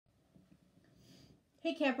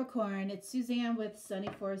Hey Capricorn, it's Suzanne with Sunny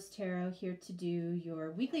Forest Tarot here to do your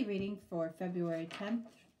weekly reading for February 10th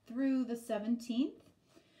through the 17th.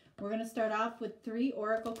 We're going to start off with 3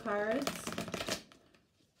 oracle cards.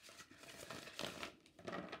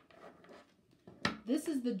 This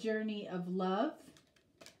is the journey of love.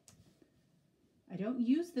 I don't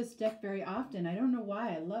use this deck very often. I don't know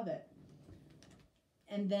why. I love it.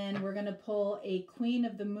 And then we're going to pull a Queen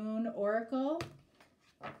of the Moon oracle.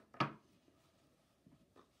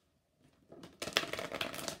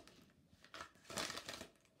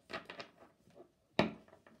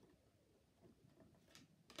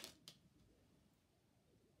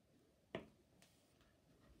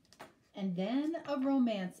 And then a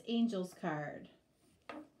Romance Angels card.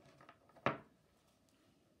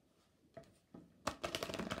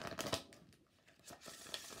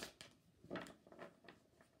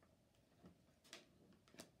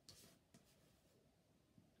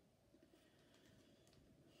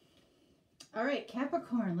 All right,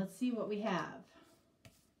 Capricorn, let's see what we have.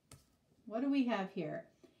 What do we have here?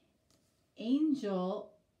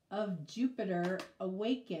 Angel of Jupiter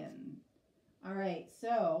Awaken. All right,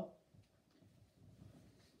 so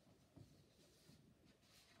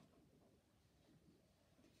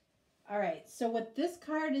what this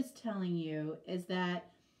card is telling you is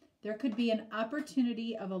that there could be an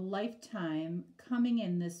opportunity of a lifetime coming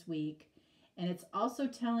in this week, and it's also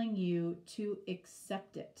telling you to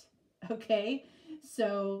accept it, okay?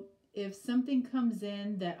 So if something comes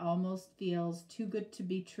in that almost feels too good to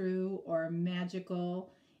be true or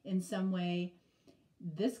magical in some way,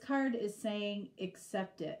 this card is saying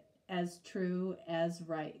accept it as true, as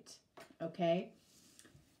right, okay?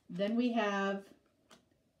 Then we have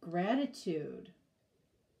gratitude.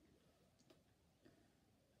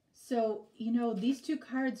 So, you know, these two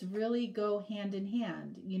cards really go hand in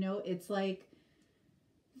hand. You know, it's like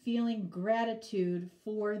feeling gratitude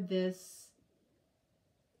for this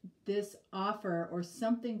offer or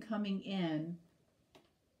something coming in,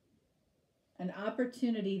 an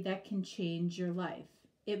opportunity that can change your life.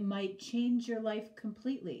 It might change your life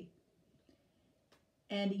completely.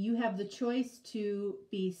 And you have the choice to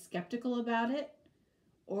be skeptical about it,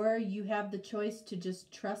 or you have the choice to just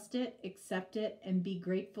trust it, accept it, and be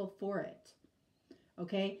grateful for it.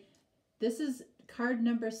 Okay? This is card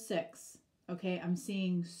number 6. Okay? I'm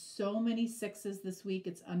seeing so many 6s this week.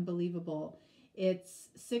 It's unbelievable.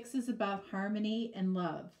 6 is about harmony and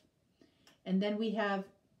love. And then we have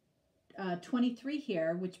 23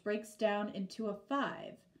 here, which breaks down into a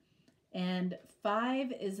 5. And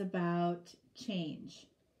 5 is about change.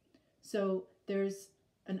 So there's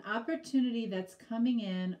an opportunity that's coming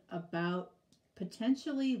in about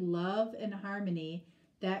potentially love and harmony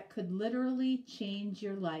that could literally change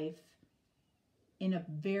your life in a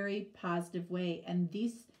very positive way. And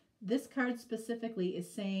this card specifically is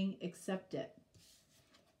saying accept it.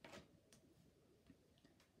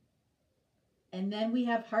 And then we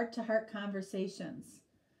have heart-to-heart conversations.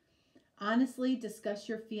 Honestly, discuss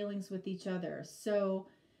your feelings with each other. So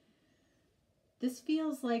this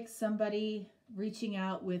feels like somebody reaching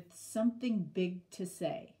out with something big to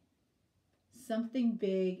say. Something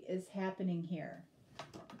big is happening here.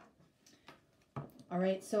 All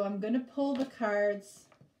right, so I'm going to pull the cards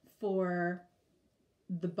for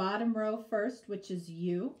the bottom row first, which is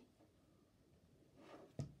you.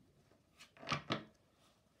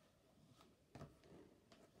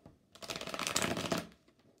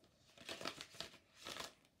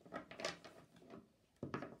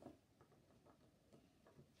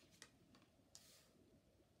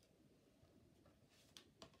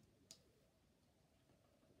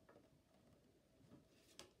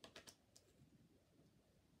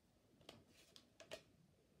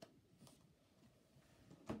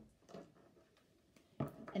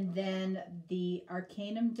 And then the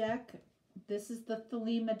Arcanum deck. This is the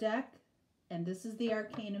Thelema deck, and this is the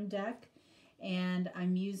Arcanum deck. And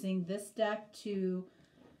I'm using this deck to,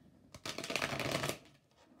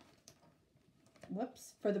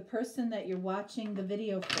 for the person that you're watching the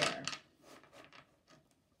video for.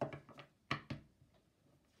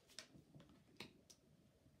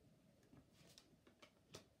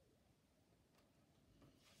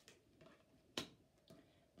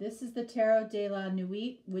 This is the Tarot de la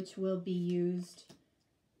Nuit, which will be used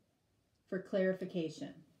for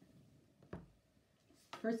clarification.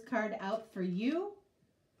 First card out for you,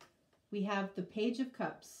 we have the Page of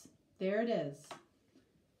Cups. There it is.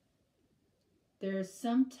 There's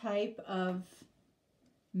some type of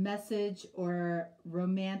message or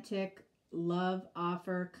romantic love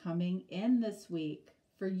offer coming in this week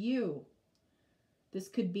for you. This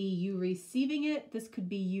could be you receiving it. This could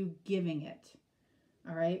be you giving it.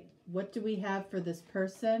 All right. What do we have for this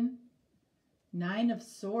person? 9 of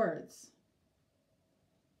Swords.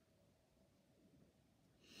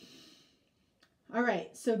 All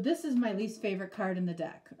right, so this is my least favorite card in the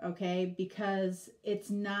deck, okay? Because it's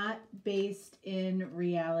not based in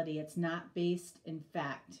reality. It's not based in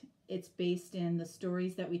fact. It's based in the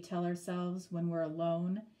stories that we tell ourselves when we're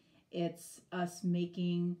alone. It's us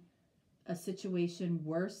making a situation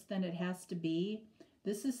worse than it has to be.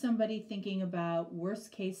 This is somebody thinking about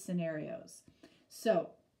worst case scenarios. So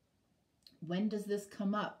when does this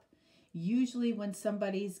come up? Usually when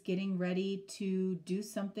somebody's getting ready to do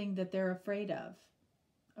something that they're afraid of,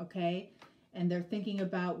 okay? And they're thinking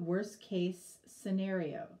about worst case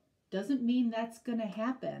scenario. Doesn't mean that's going to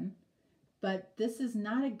happen, but this is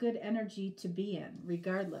not a good energy to be in,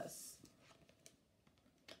 regardless.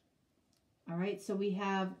 All right, so we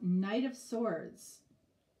have Knight of Swords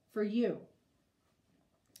for you.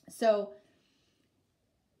 So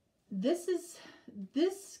this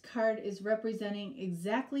card is representing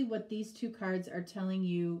exactly what these two cards are telling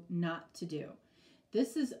you not to do.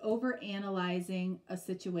 This is overanalyzing a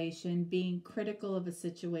situation, being critical of a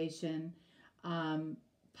situation,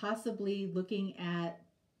 possibly looking at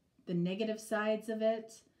the negative sides of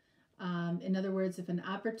it. In other words, if an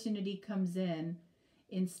opportunity comes in,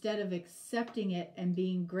 instead of accepting it and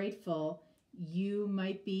being grateful, you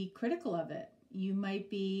might be critical of it. You might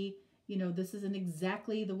be, you know, this isn't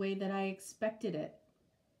exactly the way that I expected it,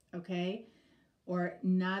 okay? Or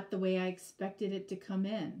not the way I expected it to come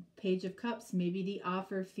in. Page of Cups, maybe the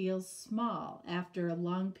offer feels small after a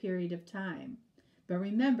long period of time. But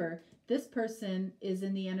remember, this person is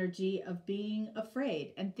in the energy of being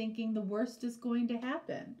afraid and thinking the worst is going to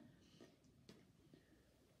happen.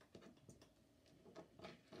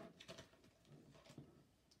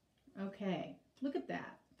 Okay, look at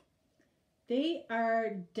that. They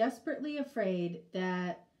are desperately afraid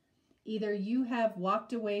that either you have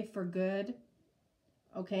walked away for good,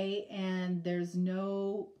 okay, and there's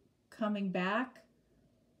no coming back,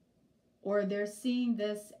 or they're seeing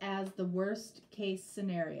this as the worst case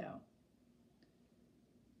scenario.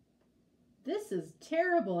 This is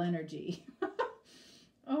terrible energy.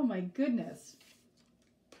 Oh my goodness.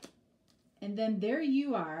 And then there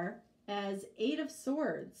you are as 8 of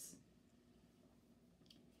Swords.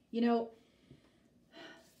 You know,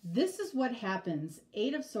 this is what happens.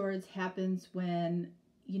 8 of Swords happens when,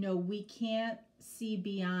 you know, we can't see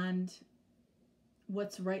beyond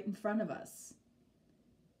what's right in front of us.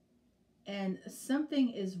 And something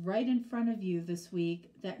is right in front of you this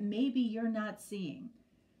week that maybe you're not seeing.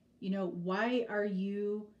 You know, why are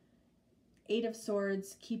you, 8 of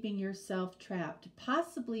Swords, keeping yourself trapped?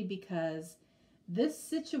 Possibly because this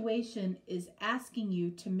situation is asking you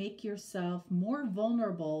to make yourself more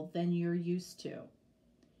vulnerable than you're used to.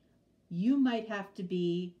 You might have to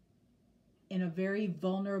be in a very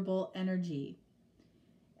vulnerable energy.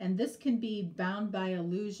 And this can be bound by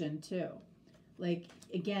illusion too. Like,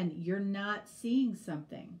 again, you're not seeing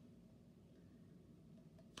something.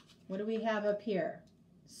 What do we have up here?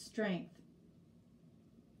 Strength.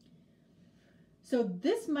 So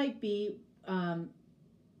this might be,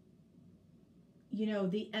 you know,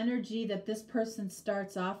 the energy that this person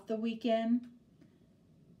starts off the weekend.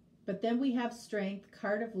 But then we have Strength,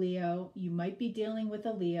 card of Leo. You might be dealing with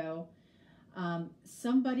a Leo.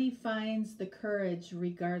 Somebody finds the courage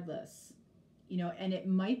regardless, you know, and it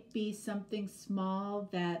might be something small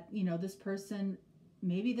that, you know, this person,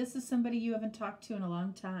 maybe this is somebody you haven't talked to in a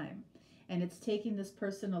long time. And it's taking this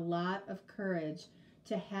person a lot of courage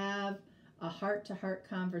to have a heart-to-heart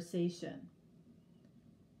conversation.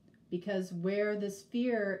 Because where this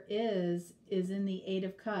fear is in the 8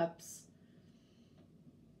 of Cups.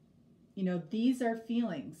 You know, these are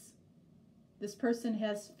feelings. This person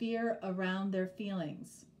has fear around their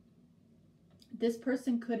feelings. This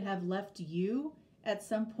person could have left you at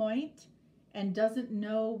some point and doesn't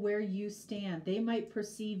know where you stand. They might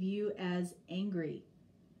perceive you as angry.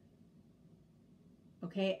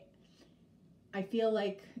 Okay? I feel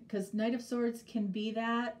like, because Knight of Swords can be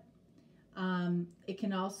that. It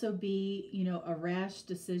can also be, you know, a rash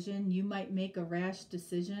decision. You might make a rash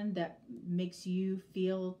decision that makes you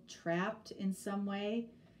feel trapped in some way.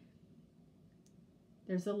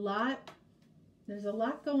 There's a lot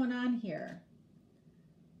going on here.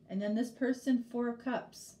 And then this person, 4 of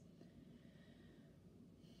Cups.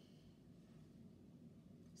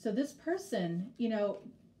 So this person, you know,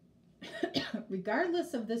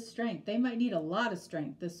 regardless of this strength, they might need a lot of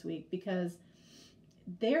strength this week because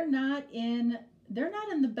they're not in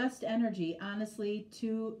the best energy, honestly,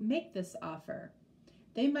 to make this offer.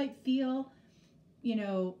 They might feel you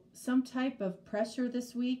know, some type of pressure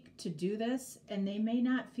this week to do this, and they may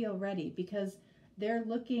not feel ready because they're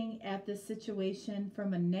looking at this situation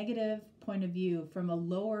from a negative point of view, from a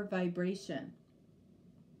lower vibration.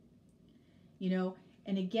 You know,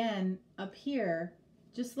 and again, up here,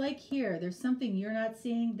 just like here, there's something you're not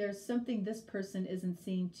seeing. There's something this person isn't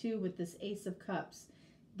seeing too with this Ace of Cups.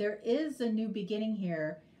 There is a new beginning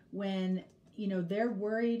here when, you know, they're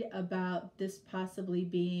worried about this possibly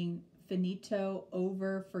being finito,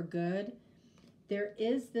 over for good. There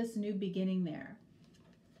is this new beginning there.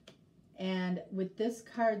 And with this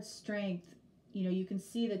card, Strength, you know, you can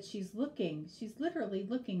see that she's literally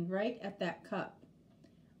looking right at that cup.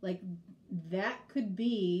 Like, that could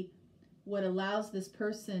be what allows this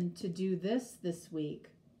person to do this week,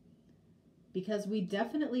 because we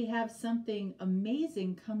definitely have something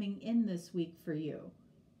amazing coming in this week for you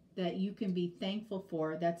that you can be thankful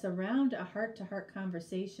for, that's around a heart-to-heart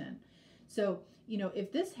conversation. So, you know,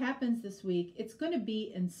 if this happens this week, it's going to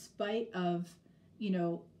be in spite of, you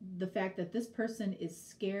know, the fact that this person is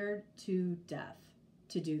scared to death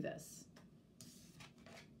to do this.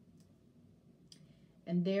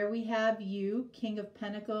 And there we have you, King of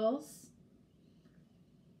Pentacles.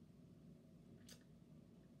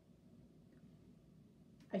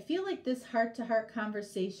 I feel like this heart-to-heart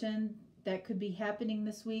conversation that could be happening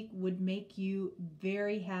this week would make you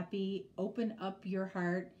very happy, open up your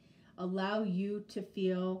heart, allow you to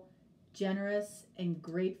feel generous and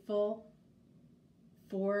grateful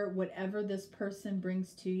for whatever this person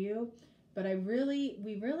brings to you. But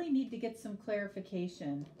we really need to get some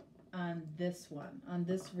clarification on this one, on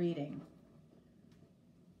this reading.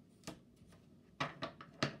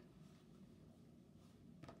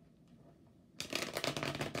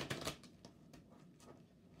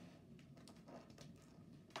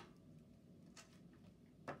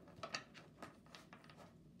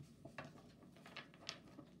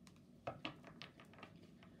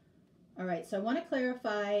 All right, so I want to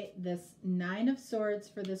clarify this Nine of Swords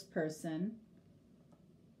for this person.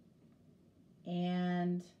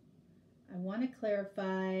 And I want to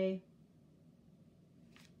clarify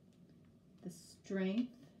the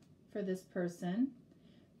Strength for this person.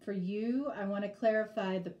 For you, I want to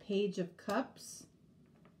clarify the Page of Cups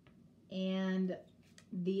and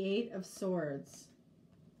the Eight of Swords.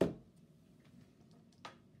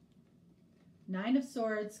 Nine of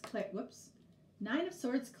Swords, Nine of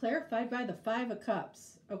Swords clarified by the Five of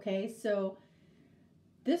Cups. Okay, so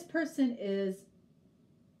this person is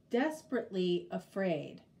desperately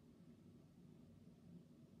afraid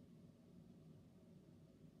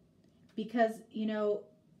because, you know,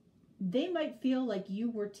 they might feel like you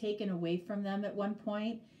were taken away from them at one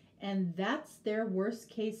point, and that's their worst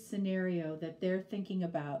case scenario that they're thinking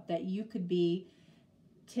about, that you could be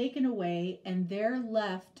taken away and they're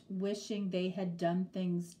left wishing they had done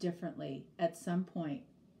things differently at some point.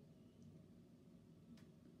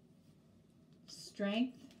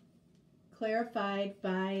 Strength clarified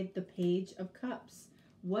by the Page of Cups.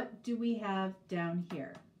 What do we have down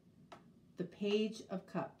here? The Page of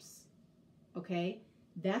Cups. Okay,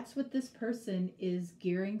 that's what this person is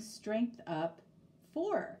gearing strength up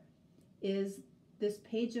for, is this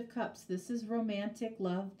Page of Cups. This is romantic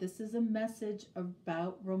love. This is a message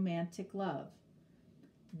about romantic love.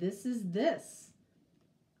 This is this.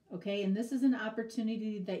 Okay, and this is an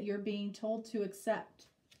opportunity that you're being told to accept.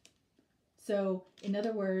 So, in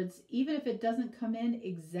other words, even if it doesn't come in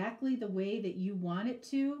exactly the way that you want it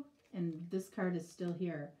to, and this card is still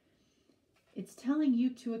here, it's telling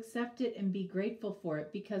you to accept it and be grateful for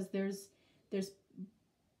it, because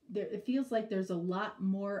it feels like there's a lot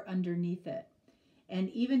more underneath it. And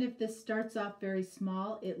even if this starts off very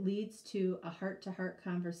small, it leads to a heart-to-heart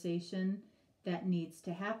conversation that needs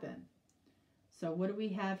to happen. So what do we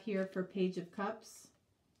have here for Page of Cups?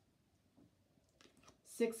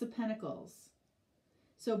 Six of Pentacles.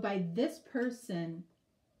 So by this person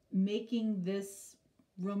making this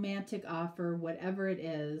romantic offer, whatever it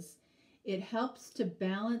is, it helps to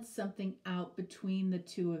balance something out between the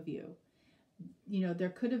two of you. You know, there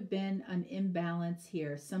could have been an imbalance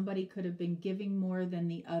here. Somebody could have been giving more than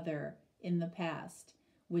the other in the past,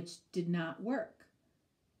 which did not work.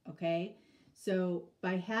 Okay? So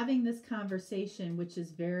by having this conversation, which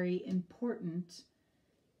is very important,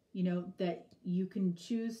 you know, that you can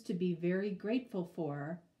choose to be very grateful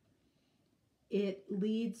for, it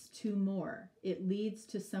leads to more. It leads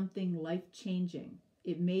to something life-changing.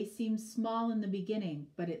 It may seem small in the beginning,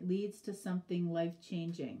 but it leads to something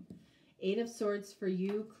life-changing. Eight of Swords for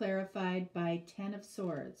you, clarified by 10 of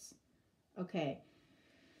Swords. Okay.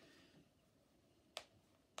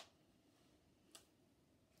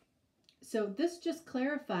 So this just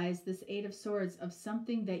clarifies this Eight of Swords of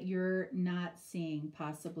something that you're not seeing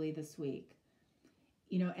possibly this week.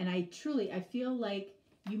 You know, and I feel like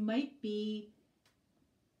there might be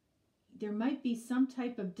some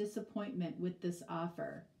type of disappointment with this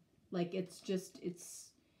offer. Like it's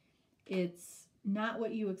not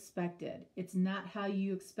what you expected. It's not how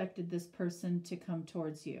you expected this person to come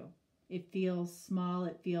towards you. It feels small,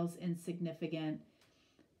 it feels insignificant,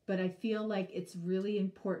 but I feel like it's really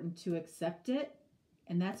important to accept it.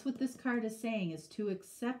 And that's what this card is saying, is to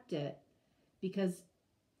accept it, because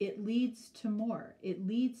it leads to more. It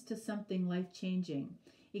leads to something life-changing.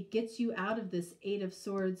 It gets you out of this Eight of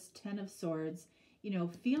Swords, Ten of Swords, you know,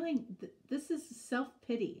 feeling this is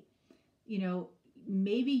self-pity. You know,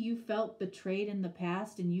 maybe you felt betrayed in the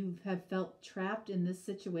past and you have felt trapped in this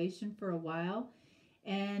situation for a while,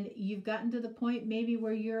 and you've gotten to the point maybe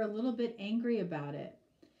where you're a little bit angry about it.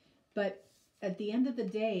 But at the end of the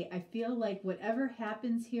day, I feel like whatever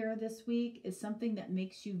happens here this week is something that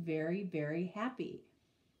makes you very, very happy.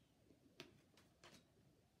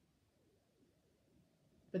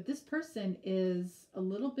 But this person is a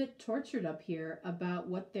little bit tortured up here about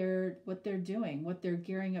what they're doing, what they're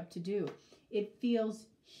gearing up to do. It feels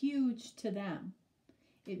huge to them.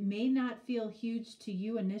 It may not feel huge to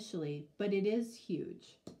you initially, but it is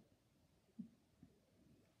huge.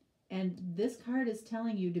 And this card is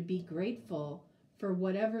telling you to be grateful for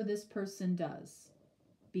whatever this person does,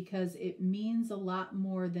 because it means a lot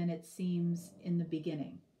more than it seems in the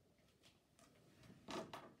beginning.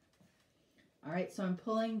 All right, so I'm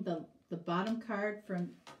pulling the bottom card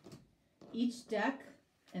from each deck,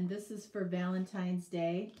 and this is for Valentine's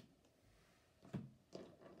Day.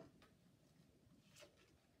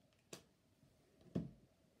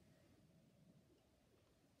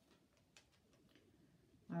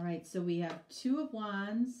 All right, so we have Two of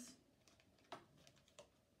Wands.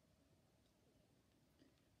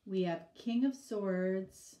 We have King of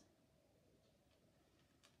Swords.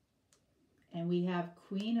 And we have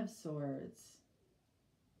Queen of Swords.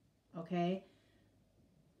 Okay?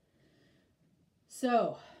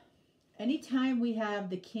 So, anytime we have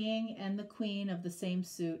the King and the Queen of the same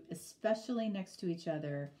suit, especially next to each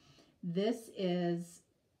other, this is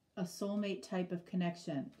a soulmate type of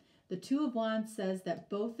connection. The Two of Wands says that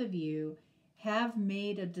both of you have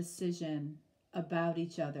made a decision about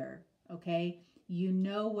each other, okay? You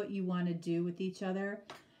know what you want to do with each other.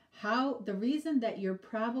 The reason that you're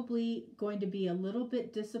probably going to be a little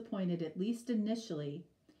bit disappointed, at least initially,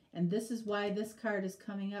 and this is why this card is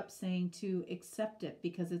coming up saying to accept it,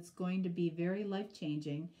 because it's going to be very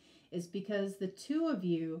life-changing, is because the two of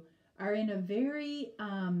you are in a very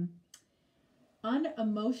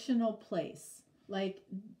unemotional place. Like,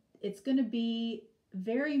 it's going to be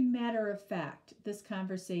very matter-of-fact, this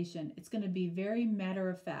conversation. It's going to be very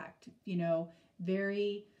matter-of-fact, you know,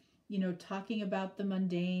 very, you know, talking about the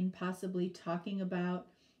mundane, possibly talking about,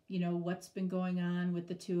 you know, what's been going on with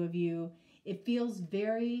the two of you. It feels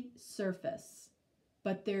very surface,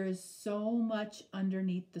 but there is so much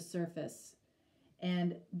underneath the surface.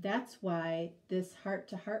 And that's why this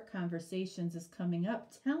heart-to-heart conversations is coming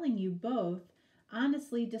up, telling you both,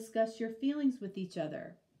 honestly discuss your feelings with each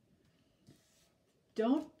other.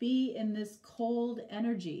 Don't be in this cold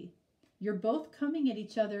energy. You're both coming at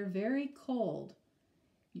each other very cold.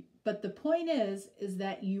 But the point is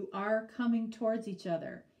that you are coming towards each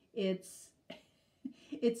other. It's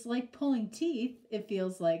like pulling teeth, it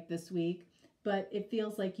feels like this week, but it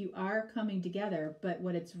feels like you are coming together. But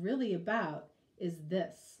what it's really about is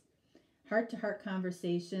this. Heart-to-heart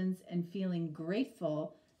conversations and feeling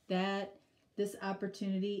grateful that this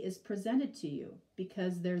opportunity is presented to you,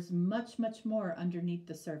 because there's much, much more underneath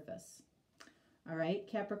the surface. All right,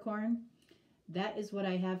 Capricorn, that is what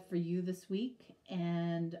I have for you this week.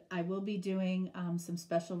 And I will be doing some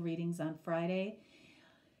special readings on Friday.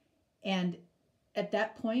 And at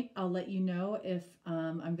that point, I'll let you know if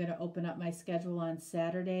I'm going to open up my schedule on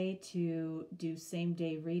Saturday to do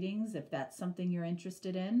same-day readings, if that's something you're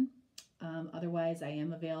interested in. Otherwise, I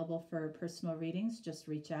am available for personal readings. Just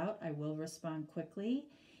reach out. I will respond quickly.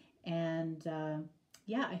 And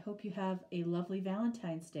yeah, I hope you have a lovely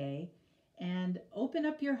Valentine's Day. And open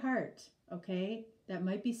up your heart, okay? That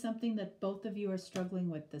might be something that both of you are struggling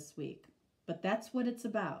with this week. But that's what it's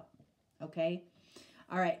about, okay?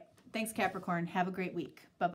 All right. Thanks, Capricorn. Have a great week. Bye-bye.